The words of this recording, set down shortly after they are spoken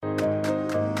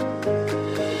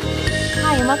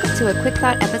and welcome to a quick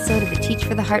thought episode of the Teach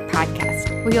for the Heart podcast,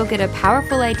 where you'll get a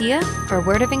powerful idea or a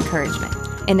word of encouragement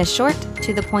in a short,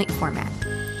 to-the-point format.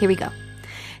 Here we go.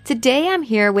 Today I'm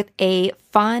here with a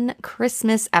fun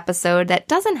Christmas episode that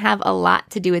doesn't have a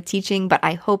lot to do with teaching, but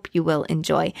I hope you will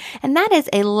enjoy. And that is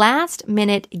a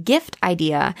last-minute gift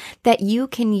idea that you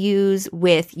can use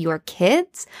with your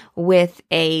kids, with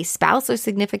a spouse or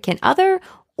significant other,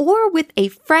 or with a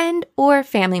friend or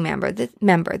family member.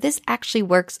 This actually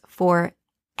works for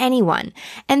anyone.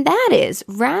 And that is,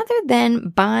 rather than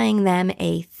buying them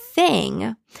a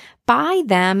thing, buy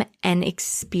them an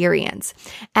experience.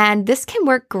 And this can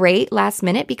work great last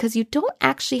minute because you don't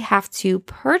actually have to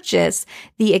purchase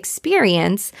the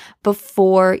experience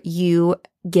before you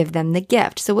give them the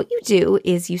gift. So what you do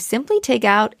is you simply take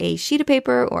out a sheet of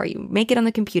paper or you make it on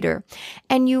the computer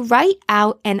and you write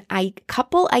out a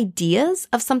couple ideas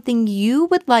of something you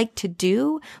would like to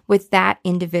do with that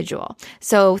individual.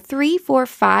 So 3, 4,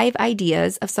 5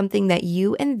 ideas of something that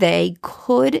you and they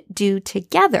could do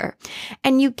together.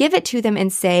 And you give it to them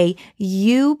and say,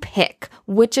 you pick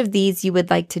which of these you would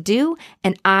like to do,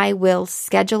 and I will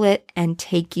schedule it and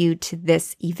take you to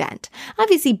this event.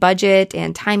 Obviously, budget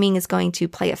and timing is going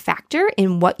to play a factor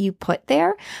in what you put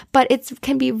there, but it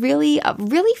can be really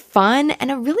fun and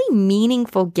a really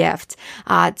meaningful gift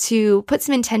to put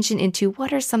some intention into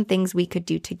what are some things we could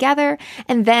do together.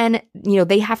 And then,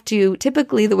 they have to,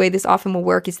 typically the way this often will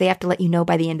work is they have to let you know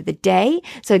by the end of the day.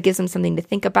 So it gives them something to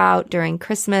think about during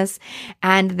Christmas.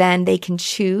 And then they can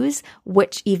choose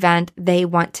which event they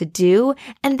want to do.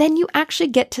 And then you actually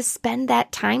get to spend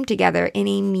that time together in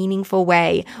a meaningful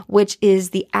way, which is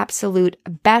the absolute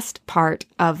best part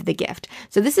of the gift.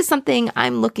 So this is something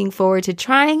I'm looking forward to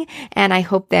trying, and I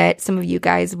hope that some of you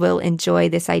guys will enjoy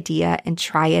this idea and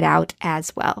try it out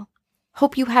as well.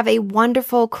 Hope you have a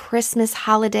wonderful Christmas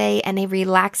holiday and a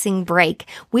relaxing break.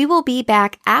 We will be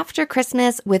back after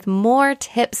Christmas with more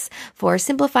tips for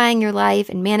simplifying your life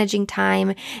and managing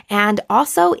time, and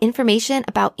also information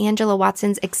about Angela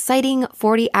Watson's exciting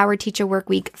 40-hour teacher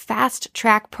workweek fast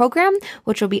track program,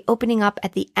 which will be opening up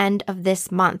at the end of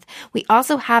this month. We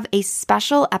also have a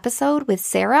special episode with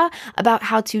Sarah about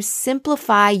how to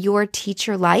simplify your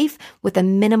teacher life with a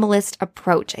minimalist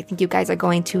approach. I think you guys are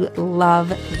going to love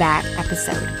that episode.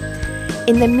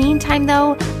 In the meantime,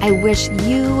 though, I wish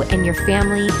you and your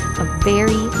family a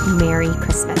very Merry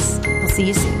Christmas. We'll see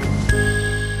you soon.